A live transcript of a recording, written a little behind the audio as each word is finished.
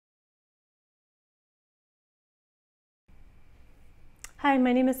Hi,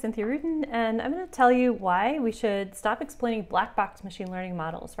 my name is Cynthia Rudin, and I'm going to tell you why we should stop explaining black box machine learning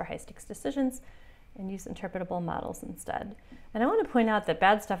models for high-stakes decisions and use interpretable models instead. And I want to point out that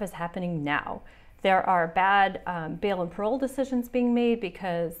bad stuff is happening now. There are bad bail and parole decisions being made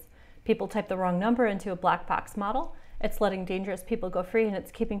because people type the wrong number into a black box model. It's letting dangerous people go free, and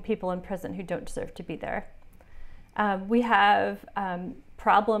it's keeping people in prison who don't deserve to be there. We have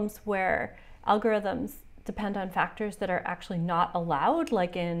problems where algorithms depend on factors that are actually not allowed,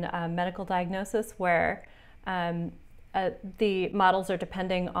 like in medical diagnosis, where the models are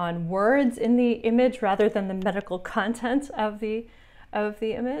depending on words in the image rather than the medical content of the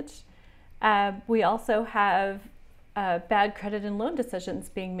image. We also have bad credit and loan decisions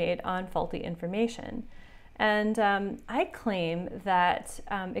being made on faulty information. And I claim that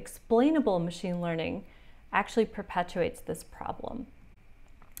explainable machine learning actually perpetuates this problem.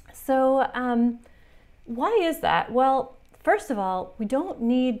 So why is that? Well, first of all, we don't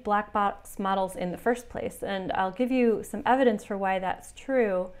need black box models in the first place, and I'll give you some evidence for why that's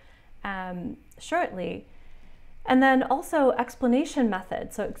true shortly. And then also explanation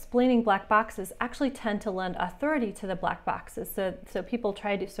methods, so explaining black boxes, actually tend to lend authority to the black boxes. So people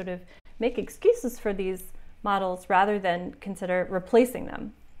try to sort of make excuses for these models rather than consider replacing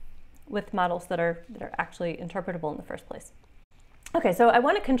them with models that are actually interpretable in the first place. Okay, so I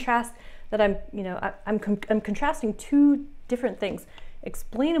want to contrast that I'm contrasting two different things.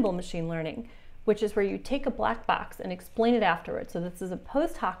 Explainable machine learning, which is where you take a black box and explain it afterwards. So this is a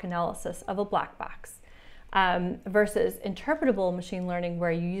post hoc analysis of a black box, versus interpretable machine learning,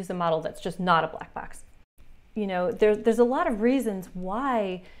 where you use a model that's just not a black box. There's a lot of reasons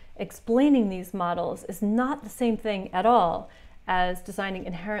why explaining these models is not the same thing at all as designing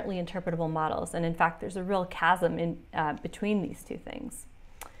inherently interpretable models. And in fact, there's a real chasm in between these two things.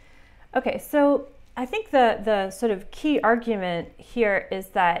 Okay, so I think the sort of key argument here is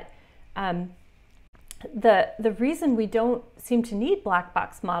that the reason we don't seem to need black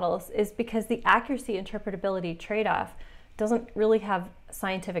box models is because the accuracy interpretability trade-off doesn't really have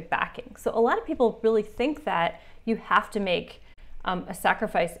scientific backing. So a lot of people really think that you have to make a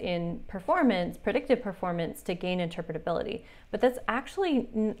sacrifice in performance, predictive performance, to gain interpretability. But that's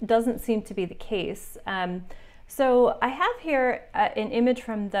actually doesn't seem to be the case. So I have here an image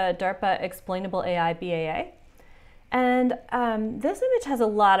from the DARPA Explainable AI BAA. And this image has a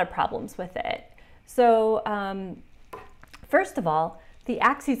lot of problems with it. So first of all, the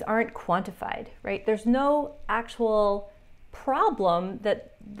axes aren't quantified, right? There's no actual problem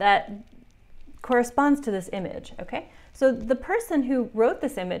that corresponds to this image, okay? So the person who wrote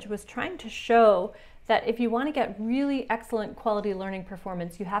this image was trying to show that if you want to get really excellent quality learning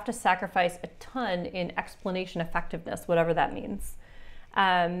performance, you have to sacrifice a ton in explanation effectiveness, whatever that means.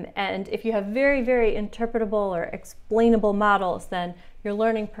 And if you have very, very interpretable or explainable models, then your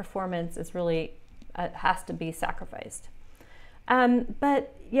learning performance is really has to be sacrificed.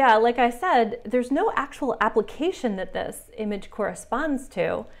 But yeah, like I said, there's no actual application that this image corresponds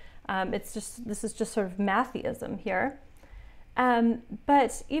to. This is just sort of matheism here.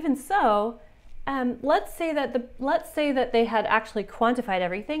 But even so, let's say that they had actually quantified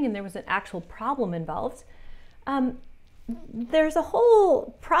everything and there was an actual problem involved. There's a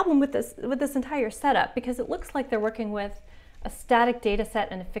whole problem with this entire setup, because it looks like they're working with a static data set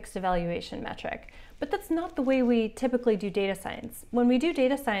and a fixed evaluation metric. But that's not the way we typically do data science. When we do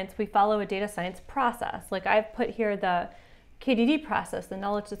data science, we follow a data science process. Like I've put here the KDD process, the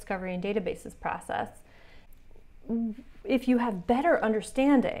knowledge discovery and databases process. If you have better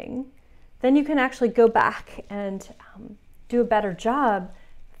understanding, then you can actually go back and do a better job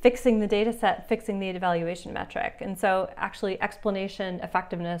fixing the data set, fixing the evaluation metric. And so actually explanation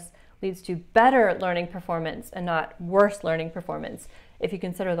effectiveness leads to better learning performance and not worse learning performance if you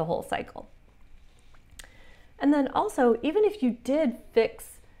consider the whole cycle. And then also, even if you did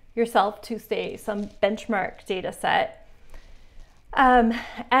fix yourself to, say, some benchmark data set,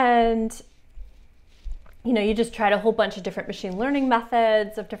 and you just tried a whole bunch of different machine learning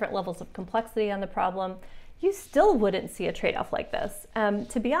methods of different levels of complexity on the problem, you still wouldn't see a trade-off like this.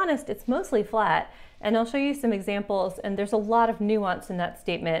 To be honest, it's mostly flat, and I'll show you some examples, and there's a lot of nuance in that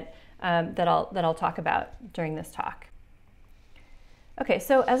statement that I'll talk about during this talk. Okay,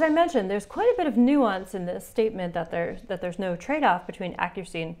 so as I mentioned, there's quite a bit of nuance in this statement that there's no trade-off between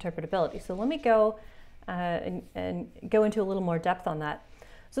accuracy and interpretability. So let me go and go into a little more depth on that.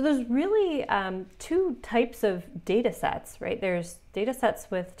 So there's really two types of data sets, right? There's data sets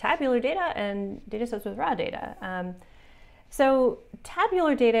with tabular data and data sets with raw data. So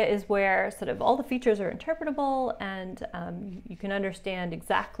tabular data is where sort of all the features are interpretable, and you can understand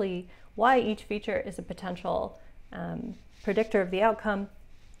exactly why each feature is a potential predictor of the outcome.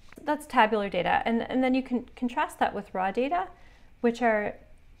 That's tabular data. And then you can contrast that with raw data, which are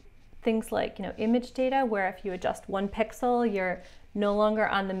things like, image data, where if you adjust one pixel, you're no longer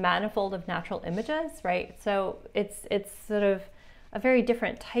on the manifold of natural images, right? So it's sort of a very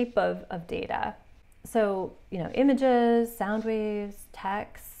different type of data. So, images, sound waves,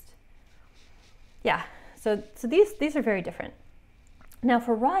 text. Yeah, so these are very different. Now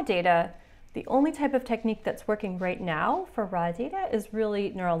for raw data, the only type of technique that's working right now for raw data is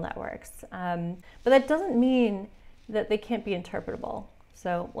really neural networks. But that doesn't mean that they can't be interpretable.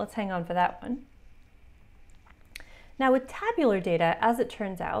 So let's hang on for that one. Now with tabular data, as it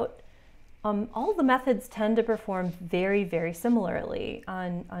turns out, all the methods tend to perform very, very similarly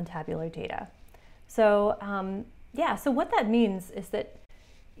on tabular data. So so what that means is that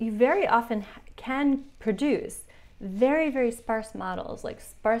you very often can produce very, very sparse models, like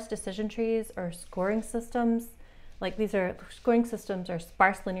sparse decision trees or scoring systems. Like scoring systems are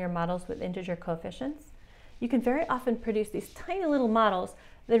sparse linear models with integer coefficients. You can very often produce these tiny little models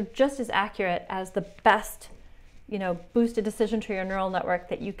that are just as accurate as the best, boosted decision tree or neural network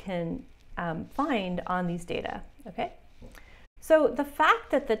that you can find on these data, okay? So the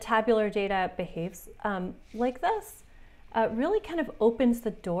fact that the tabular data behaves like this really kind of opens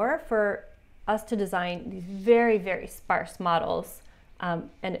the door for us to design these very, very sparse models and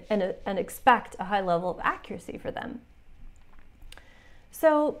expect a high level of accuracy for them.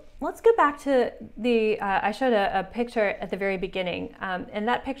 So let's go back to I showed a picture at the very beginning, and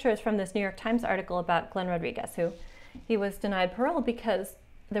that picture is from this New York Times article about Glenn Rodriguez, he was denied parole because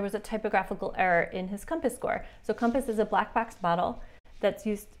there was a typographical error in his COMPAS score. So COMPAS is a black box model that's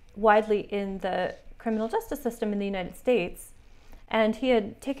used widely in the criminal justice system in the United States. And he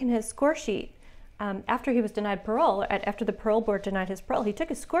had taken his score sheet after he was denied parole, after the parole board denied his parole, he took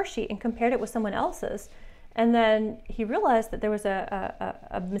his score sheet and compared it with someone else's. And then he realized that there was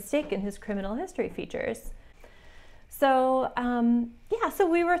a mistake in his criminal history features. So so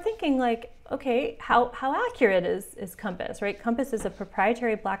we were thinking like, okay, how accurate is COMPAS, right? COMPAS is a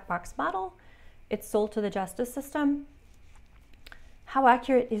proprietary black box model. It's sold to the justice system. How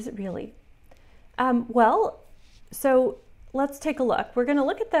accurate is it really? So let's take a look. We're going to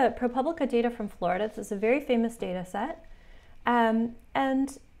look at the ProPublica data from Florida. This is a very famous data set. And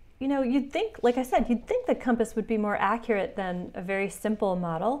you'd think, like I said, you'd think that COMPAS would be more accurate than a very simple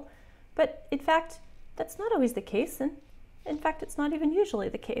model. But in fact, that's not always the case. And in fact, it's not even usually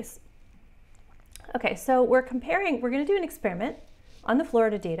the case. Okay, so we're going to do an experiment on the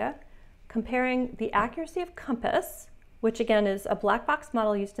Florida data, comparing the accuracy of COMPAS, which again is a black box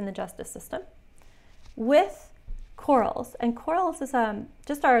model used in the justice system, with corals. And corals is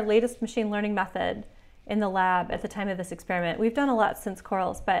just our latest machine learning method in the lab at the time of this experiment. We've done a lot since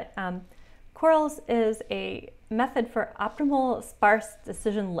corals, but corals is a method for optimal sparse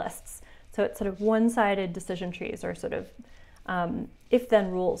decision lists. So it's sort of one-sided decision trees, or sort of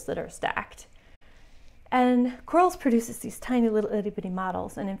if-then rules that are stacked. And corals produces these tiny little itty-bitty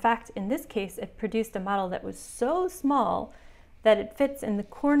models. And in fact, in this case, it produced a model that was so small that it fits in the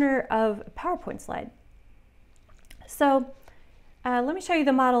corner of a PowerPoint slide. So let me show you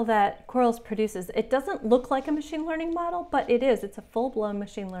the model that corals produces. It doesn't look like a machine learning model, but it is. It's a full-blown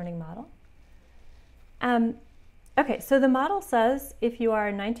machine learning model. Okay, so the model says if you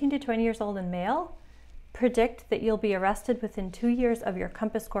are 19 to 20 years old and male, predict that you'll be arrested within 2 years of your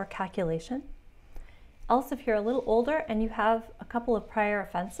COMPAS score calculation. Else, if you're a little older and you have a couple of prior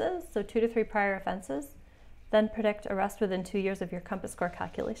offenses, so 2 to 3 prior offenses, then predict arrest within 2 years of your COMPAS score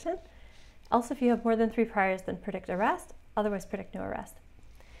calculation. Else, if you have more than 3 priors, then predict arrest, otherwise predict no arrest.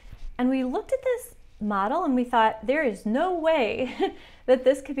 And we looked at this model and we thought, there is no way that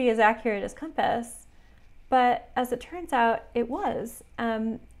this could be as accurate as COMPAS. But as it turns out, it was.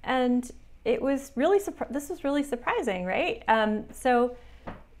 And it was really, this was really surprising, right? So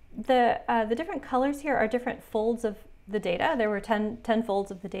the different colors here are different folds of the data. There were 10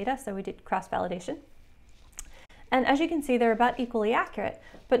 folds of the data, so we did cross-validation. And as you can see, they're about equally accurate.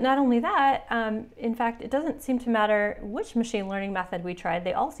 But not only that, in fact, it doesn't seem to matter which machine learning method we tried.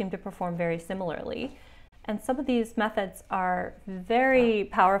 They all seem to perform very similarly. And some of these methods are very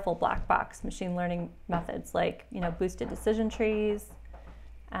powerful black box machine learning methods, like boosted decision trees.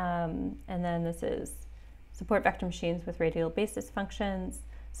 And then this is support vector machines with radial basis functions.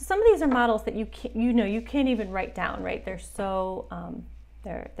 So some of these are models that you can't even write down, right? They're so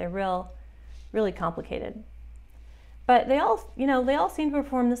they're really complicated. But they all seem to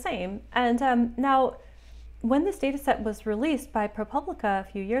perform the same. And now, when this data set was released by ProPublica a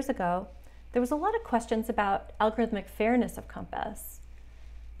few years ago, there was a lot of questions about algorithmic fairness of COMPAS.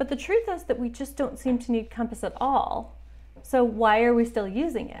 But the truth is that we just don't seem to need compass at all. So why are we still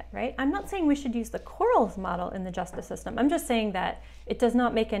using it, right? I'm not saying we should use the corals model in the justice system. I'm just saying that it does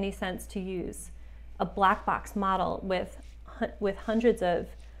not make any sense to use a black box model with hundreds of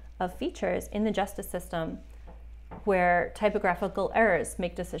features in the justice system where typographical errors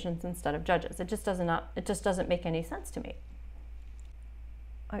make decisions instead of judges. It just doesn't make any sense to me.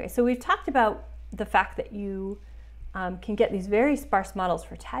 Okay, so we've talked about the fact that you can get these very sparse models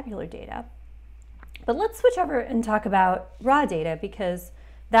for tabular data. But let's switch over and talk about raw data, because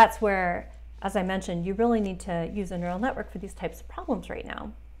that's where, as I mentioned, you really need to use a neural network for these types of problems right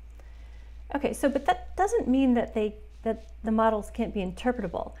now. Okay, so but that doesn't mean that the models can't be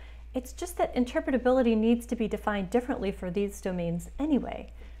interpretable. It's just that interpretability needs to be defined differently for these domains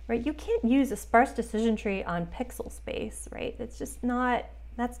anyway, right? You can't use a sparse decision tree on pixel space, right? It's just not,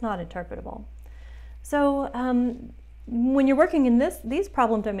 that's not interpretable. So when you're working in these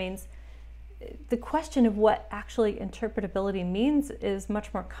problem domains, the question of what actually interpretability means is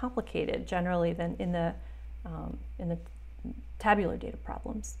much more complicated generally than in the tabular data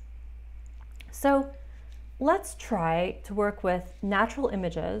problems. So let's try to work with natural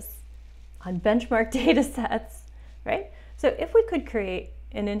images on benchmark data sets, right? So if we could create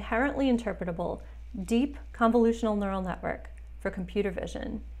an inherently interpretable, deep convolutional neural network for computer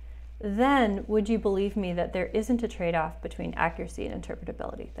vision, then would you believe me that there isn't a trade-off between accuracy and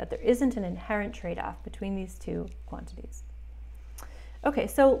interpretability, that there isn't an inherent trade-off between these two quantities? Okay,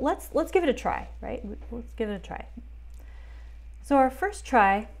 so let's give it a try, right? Let's give it a try. So our first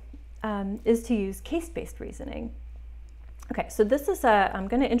try is to use case-based reasoning. Okay, so this is I'm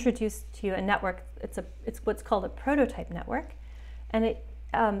going to introduce to you a network. It's what's called a prototype network, and it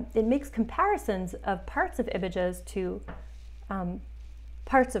makes comparisons of parts of images to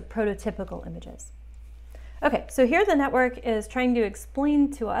parts of prototypical images. Okay, so here the network is trying to explain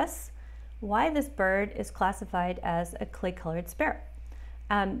to us why this bird is classified as a clay-colored sparrow.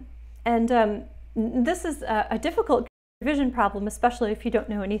 This is a difficult vision problem, especially if you don't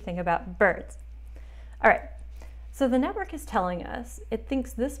know anything about birds. All right, so the network is telling us it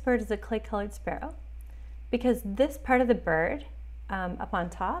thinks this bird is a clay-colored sparrow because this part of the bird up on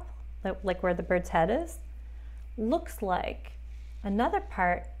top, like where the bird's head is, looks like another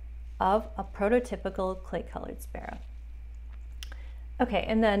part of a prototypical clay-colored sparrow. Okay,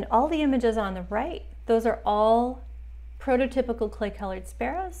 and then all the images on the right, those are all prototypical clay-colored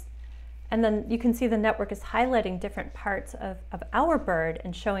sparrows. And then you can see the network is highlighting different parts of our bird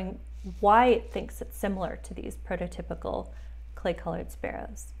and showing why it thinks it's similar to these prototypical clay-colored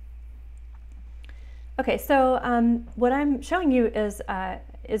sparrows. Okay, so what I'm showing you is a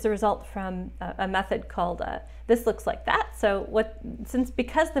result from a method called this looks like that. So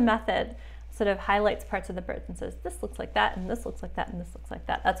because the method sort of highlights parts of the birds and says this looks like that, and this looks like that, and this looks like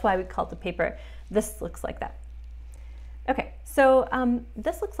that. That's why we called the paper This Looks Like That. Okay, so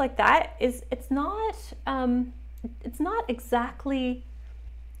this looks like that it's not exactly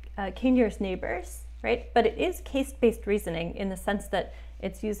K nearest neighbors, right? But it is case-based reasoning in the sense that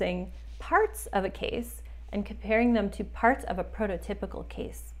it's using parts of a case and comparing them to parts of a prototypical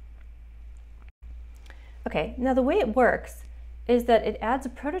case. Okay, now the way it works is that it adds a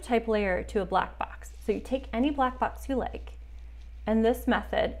prototype layer to a black box. So you take any black box you like, and this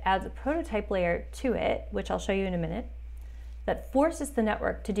method adds a prototype layer to it, which I'll show you in a minute, that forces the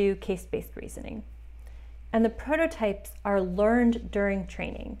network to do case-based reasoning. And the prototypes are learned during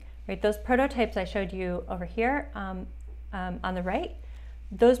training, right? Those prototypes I showed you over here on the right,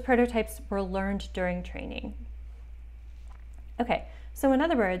 those prototypes were learned during training. Okay, so in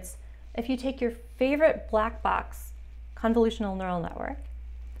other words, if you take your favorite black box convolutional neural network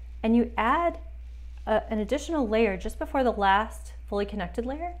and you add an additional layer just before the last fully connected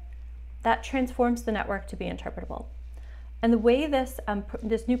layer, that transforms the network to be interpretable. And the way this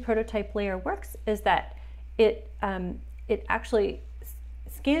new prototype layer works is that it actually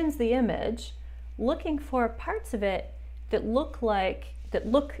scans the image, looking for parts of it that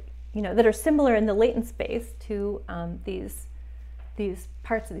that are similar in the latent space to these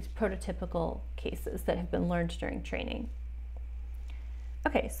parts of these prototypical cases that have been learned during training.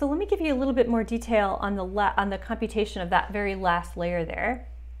 Okay, so let me give you a little bit more detail on the computation of that very last layer there.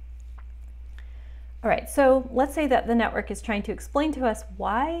 All right, so let's say that the network is trying to explain to us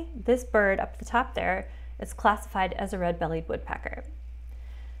why this bird up at the top there is classified as a red-bellied woodpecker.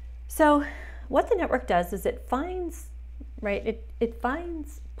 So what the network does is it finds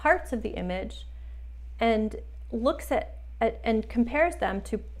parts of the image and looks at and compares them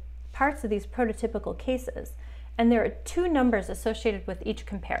to parts of these prototypical cases. And there are two numbers associated with each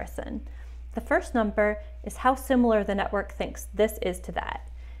comparison. The first number is how similar the network thinks this is to that.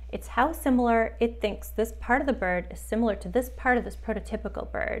 It's how similar it thinks this part of the bird is similar to this part of this prototypical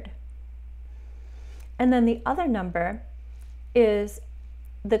bird. And then the other number is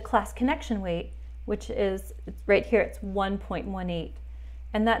the class connection weight, which is right here, it's 1.18.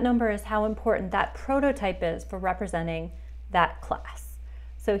 And that number is how important that prototype is for representing that class.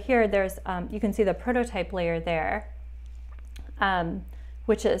 So here there's, you can see the prototype layer there,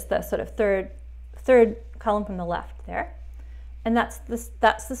 which is the sort of third column from the left there. And that's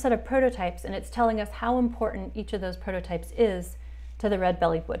the set of prototypes, and it's telling us how important each of those prototypes is to the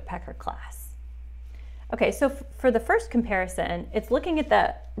red-bellied woodpecker class. Okay, so for the first comparison, it's looking at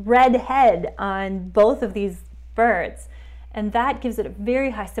the red head on both of these birds, and that gives it a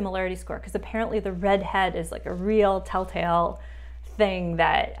very high similarity score, because apparently the red head is like a real telltale thing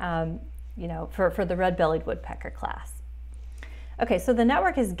that, you know, for the red-bellied woodpecker class. Okay, so the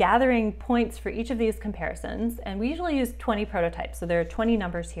network is gathering points for each of these comparisons, and we usually use 20 prototypes. So there are 20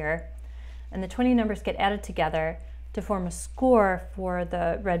 numbers here, and the 20 numbers get added together to form a score for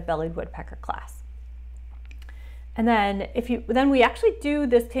the red-bellied woodpecker class. And then then we actually do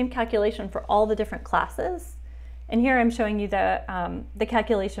this same calculation for all the different classes. And here I'm showing you the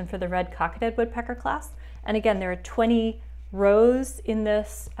calculation for the red-cockadead woodpecker class. And again, there are 20 rows in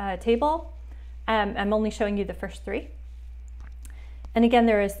this table. I'm only showing you the first 3. And again,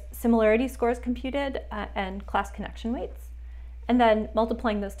 there is similarity scores computed and class connection weights. And then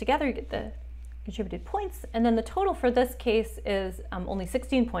multiplying those together, you get the contributed points. And then the total for this case is only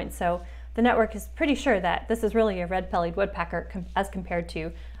 16 points. So the network is pretty sure that this is really a red-bellied woodpecker as compared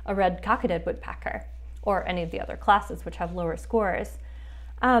to a red-cockadead woodpecker or any of the other classes which have lower scores.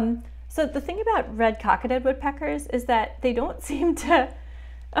 So the thing about red-cockadead woodpeckers is that they don't seem to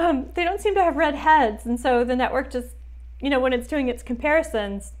have red heads. And so the network just, you know, when it's doing its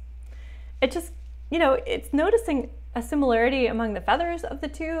comparisons, it just, you know, it's noticing a similarity among the feathers of the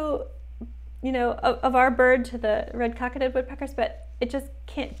two, you know, of our bird to the red-cockadead woodpeckers, but it just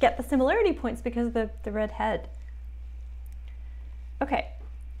can't get the similarity points because of the red head. Okay,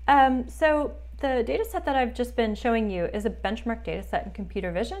 so the data set that I've just been showing you is a benchmark data set in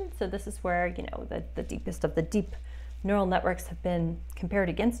computer vision. So this is where, you know, the deepest of the deep neural networks have been compared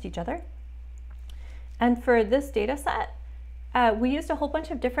against each other. And for this data set, we used a whole bunch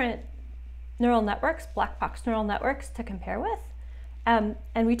of different neural networks, black box neural networks, to compare with. And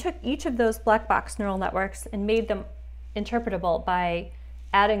we took each of those black box neural networks and made them interpretable by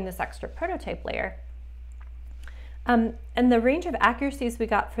adding this extra prototype layer. And the range of accuracies we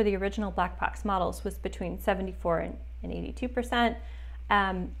got for the original black box models was between 74 and 82%.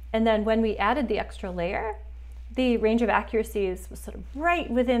 And then when we added the extra layer, the range of accuracies was sort of right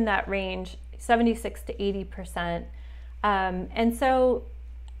within that range, 76 to 80%. And so,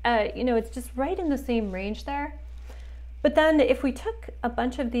 you know, it's just right in the same range there. But then if we took a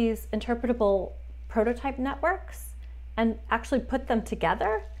bunch of these interpretable prototype networks and actually put them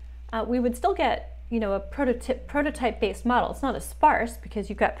together, we would still get, you know, a prototype-based model. It's not as sparse because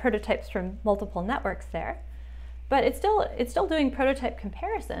you've got prototypes from multiple networks there, but it's still doing prototype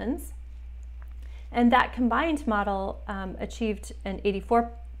comparisons. And that combined model achieved an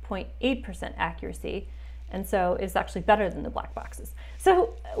 84.8% accuracy, and so is actually better than the black boxes.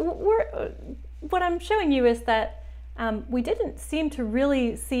 So what I'm showing you is that we didn't seem to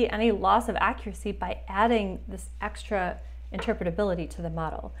really see any loss of accuracy by adding this extra interpretability to the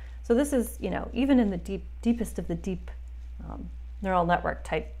model. So this is, you know, even in the deepest of the deep neural network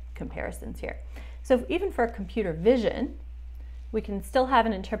type comparisons here. So even for computer vision, we can still have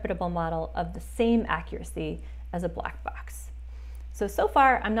an interpretable model of the same accuracy as a black box. So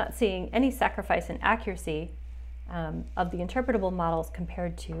far, I'm not seeing any sacrifice in accuracy of the interpretable models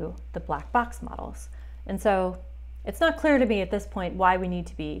compared to the black box models. And so it's not clear to me at this point why we need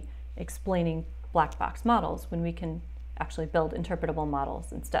to be explaining black box models when we can actually build interpretable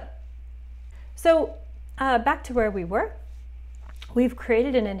models instead. So back to where we were, we've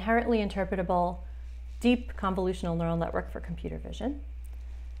created an inherently interpretable deep convolutional neural network for computer vision.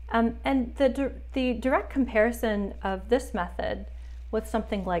 And the direct comparison of this method with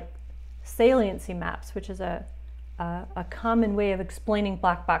something like saliency maps, which is a common way of explaining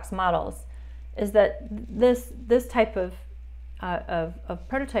black box models, is that this type of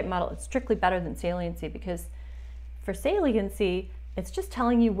prototype model is strictly better than saliency, because for saliency, it's just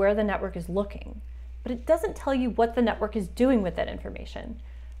telling you where the network is looking, but it doesn't tell you what the network is doing with that information.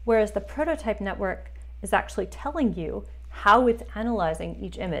 Whereas the prototype network is actually telling you how it's analyzing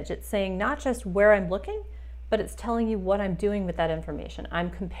each image. It's saying not just where I'm looking, but it's telling you what I'm doing with that information. I'm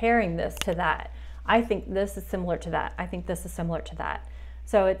comparing this to that. I think this is similar to that. I think this is similar to that.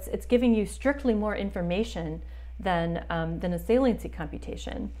 So it's giving you strictly more information than a saliency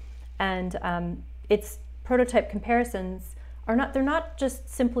computation. And its prototype comparisons they're not just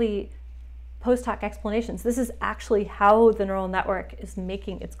simply post hoc explanations. This is actually how the neural network is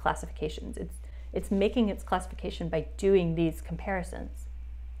making its classifications. It's making its classification by doing these comparisons.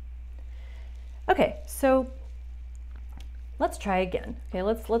 Okay, so let's try again. Okay,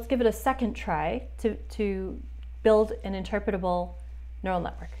 let's give it a second try to build an interpretable neural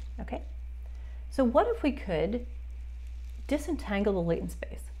network. Okay, so what if we could disentangle the latent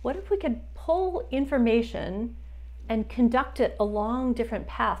space? What if we could pull information and conduct it along different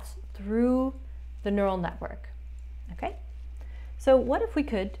paths through the neural network? Okay, so what if we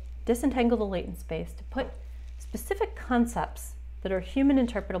could disentangle the latent space to put specific concepts that are human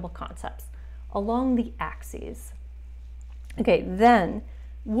interpretable concepts along the axes? Okay, then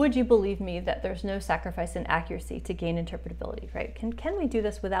would you believe me that there's no sacrifice in accuracy to gain interpretability, right? Can we do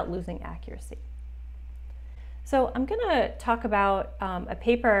this without losing accuracy? So I'm going to talk about a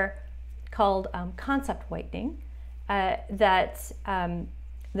paper called concept whitening that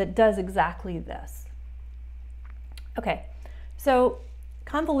does exactly this. Okay, so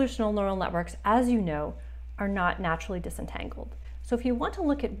convolutional neural networks, as you know, are not naturally disentangled. So if you want to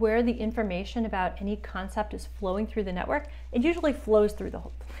look at where the information about any concept is flowing through the network, it usually flows through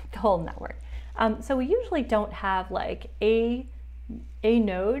the whole network. So we usually don't have like a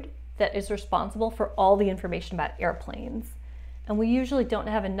node that is responsible for all the information about airplanes. And we usually don't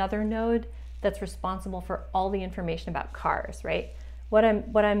have another node that's responsible for all the information about cars, right? What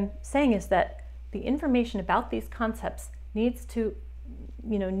I'm saying is that the information about these concepts needs to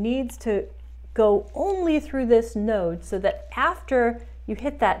go only through this node, so that after you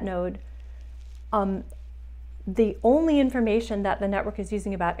hit that node, the only information that the network is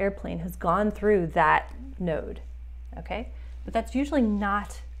using about airplane has gone through that node, okay? But that's usually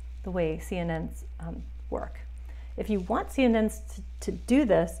not the way CNNs work. If you want CNNs to do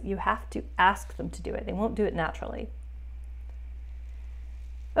this, you have to ask them to do it. They won't do it naturally.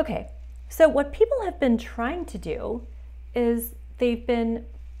 Okay, so what people have been trying to do is they've been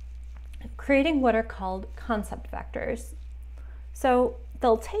creating what are called concept vectors. So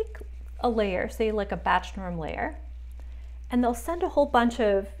they'll take a layer, say like a batch norm layer, and they'll send a whole bunch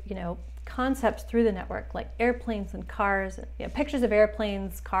of, concepts through the network, like airplanes and cars, pictures of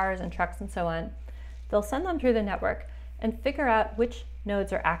airplanes, cars, and trucks, and so on. They'll send them through the network and figure out which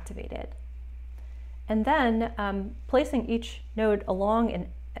nodes are activated. And then, placing each node along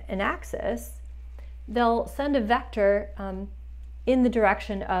an axis, they'll send a vector in the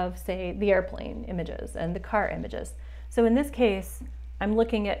direction of, say, the airplane images and the car images. So in this case, I'm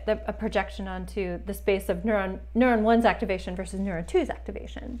looking at a projection onto the space of neuron 1's activation versus neuron 2's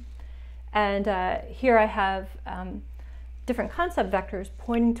activation. And here I have different concept vectors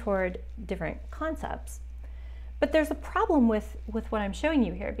pointing toward different concepts. But there's a problem with what I'm showing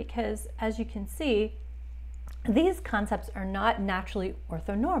you here, because as you can see, these concepts are not naturally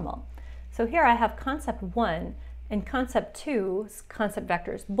orthonormal. So here I have concept 1 and concept 2's concept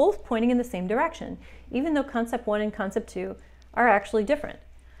vectors both pointing in the same direction, even though concept 1 and concept 2 are actually different.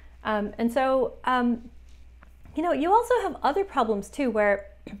 And so, you also have other problems too, where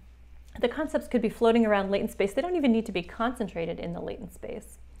the concepts could be floating around latent space. They don't even need to be concentrated in the latent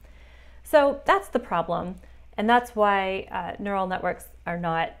space. So that's the problem, and that's why neural networks are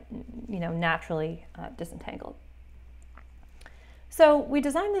not, naturally disentangled. So we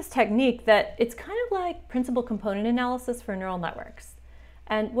designed this technique that it's kind of like principal component analysis for neural networks.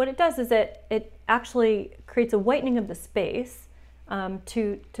 And what it does is it actually creates a whitening of the space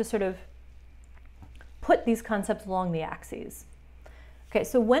to sort of put these concepts along the axes. Okay,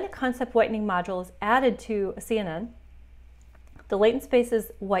 so when a concept whitening module is added to a CNN, the latent space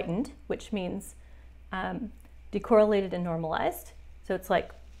is whitened, which means decorrelated and normalized. So it's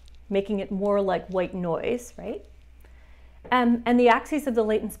like making it more like white noise, right? And the axes of the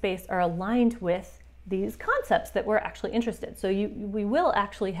latent space are aligned with these concepts that we're actually interested in. So we will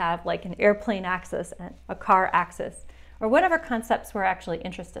actually have like an airplane axis and a car axis, or whatever concepts we're actually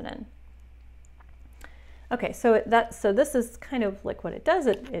interested in. Okay, so this is kind of like what it does.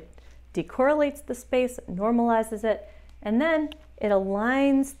 It decorrelates the space, normalizes it, and then it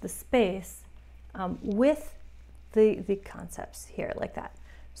aligns the space with the concepts here, like that.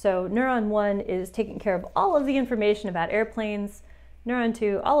 So neuron 1 is taking care of all of the information about airplanes, neuron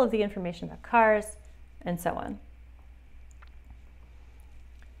 2, all of the information about cars, and so on.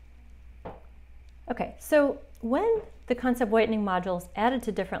 Okay, so when the concept whitening module is added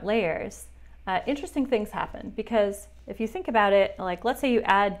to different layers, interesting things happen, because if you think about it, like let's say you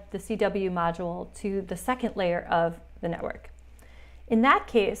add the CW module to the second layer of the network. In that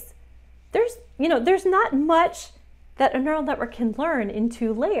case, there's not much that a neural network can learn in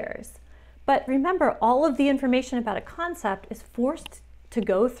 2 layers. But remember, all of the information about a concept is forced to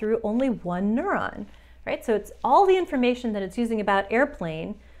go through only one neuron, right? So it's all the information that it's using about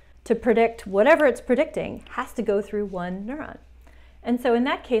airplane to predict whatever it's predicting has to go through one neuron. And so in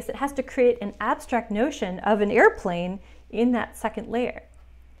that case, it has to create an abstract notion of an airplane in that second layer.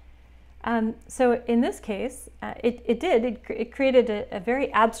 So in this case, it created a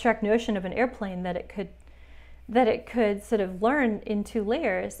very abstract notion of an airplane that it could sort of learn in 2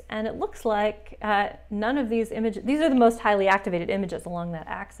 layers. And it looks like none of these images, these are the most highly activated images along that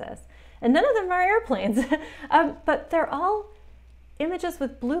axis, and none of them are airplanes, but they're all images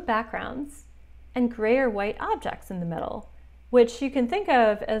with blue backgrounds and gray or white objects in the middle, which you can think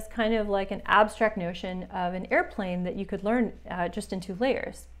of as kind of like an abstract notion of an airplane that you could learn just in 2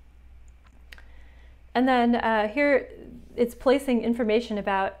 layers. And then here it's placing information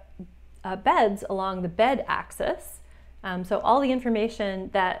about beds along the bed axis. So all the information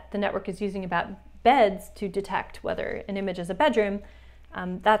that the network is using about beds to detect whether an image is a bedroom,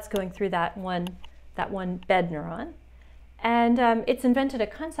 that's going through that one bed neuron. And it's invented a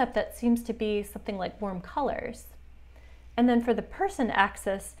concept that seems to be something like warm colors. And then for the person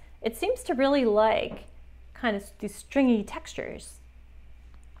axis, it seems to really like kind of these stringy textures.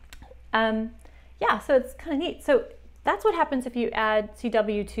 Yeah, so it's kind of neat. So that's what happens if you add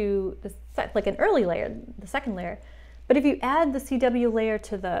CW to like an early layer, the second layer. But if you add the CW layer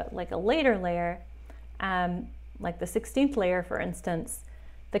to a later layer, like the 16th layer, for instance,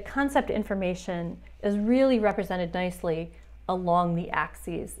 the concept information is really represented nicely along the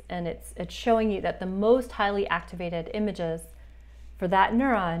axes, and it's showing you that the most highly activated images for that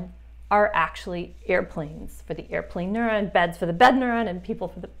neuron are actually airplanes for the airplane neuron, beds for the bed neuron, and people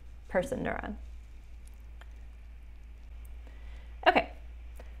for the person neuron. Okay,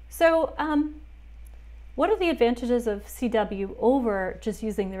 so what are the advantages of CW over just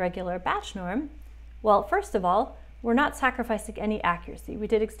using the regular batch norm? Well, first of all, we're not sacrificing any accuracy. We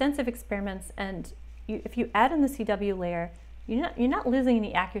did extensive experiments, and if you add in the CW layer, you're not losing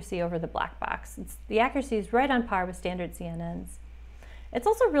any accuracy over the black box. The accuracy is right on par with standard CNNs. It's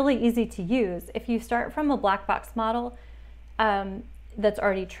also really easy to use. If you start from a black box model that's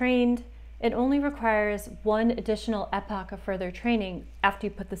already trained, it only requires one additional epoch of further training after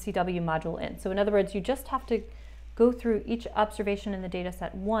you put the CW module in. So in other words, you just have to go through each observation in the data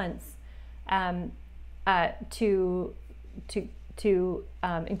set once to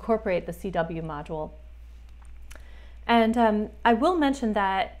incorporate the CW module. And I will mention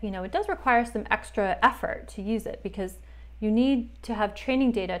that it does require some extra effort to use it, because you need to have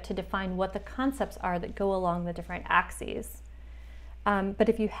training data to define what the concepts are that go along the different axes. But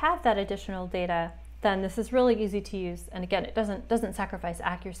if you have that additional data, then this is really easy to use. And again, it doesn't sacrifice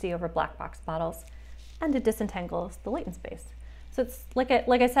accuracy over black box models, and it disentangles the latent space. So it's like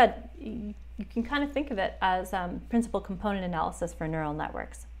I said, you can kind of think of it as principal component analysis for neural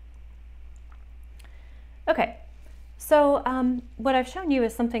networks. Okay, so what I've shown you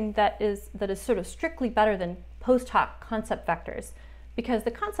is something that is sort of strictly better than post hoc concept vectors, because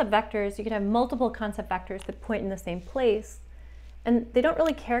the concept vectors, you can have multiple concept vectors that point in the same place, and they don't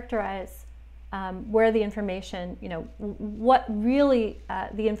really characterize where the information, what really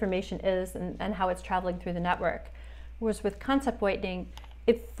the information is and how it's traveling through the network. Whereas with concept whitening,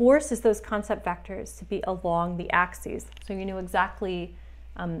 it forces those concept vectors to be along the axes. So you know exactly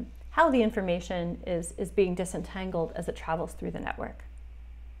how the information is being disentangled as it travels through the network.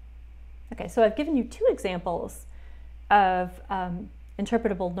 Okay, so I've given you 2 examples of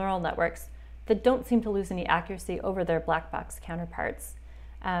interpretable neural networks that don't seem to lose any accuracy over their black box counterparts.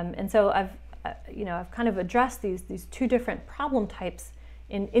 And so I've kind of addressed these 2 different problem types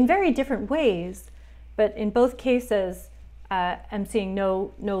in very different ways, but in both cases, I'm seeing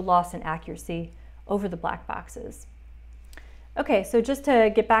no loss in accuracy over the black boxes. Okay, so just to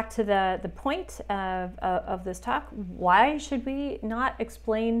get back to the point of this talk, why should we not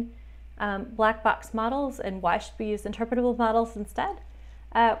explain black box models, and why should we use interpretable models instead?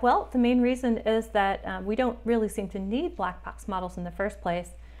 Well, the main reason is that we don't really seem to need black box models in the first place,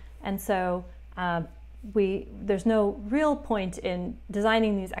 and so there's no real point in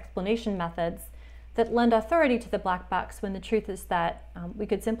designing these explanation methods that lend authority to the black box, when the truth is that we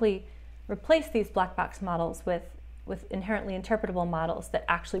could simply replace these black box models with inherently interpretable models that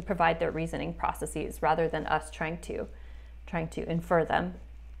actually provide their reasoning processes, rather than us trying to infer them.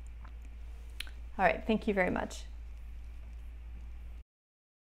 All right, thank you very much.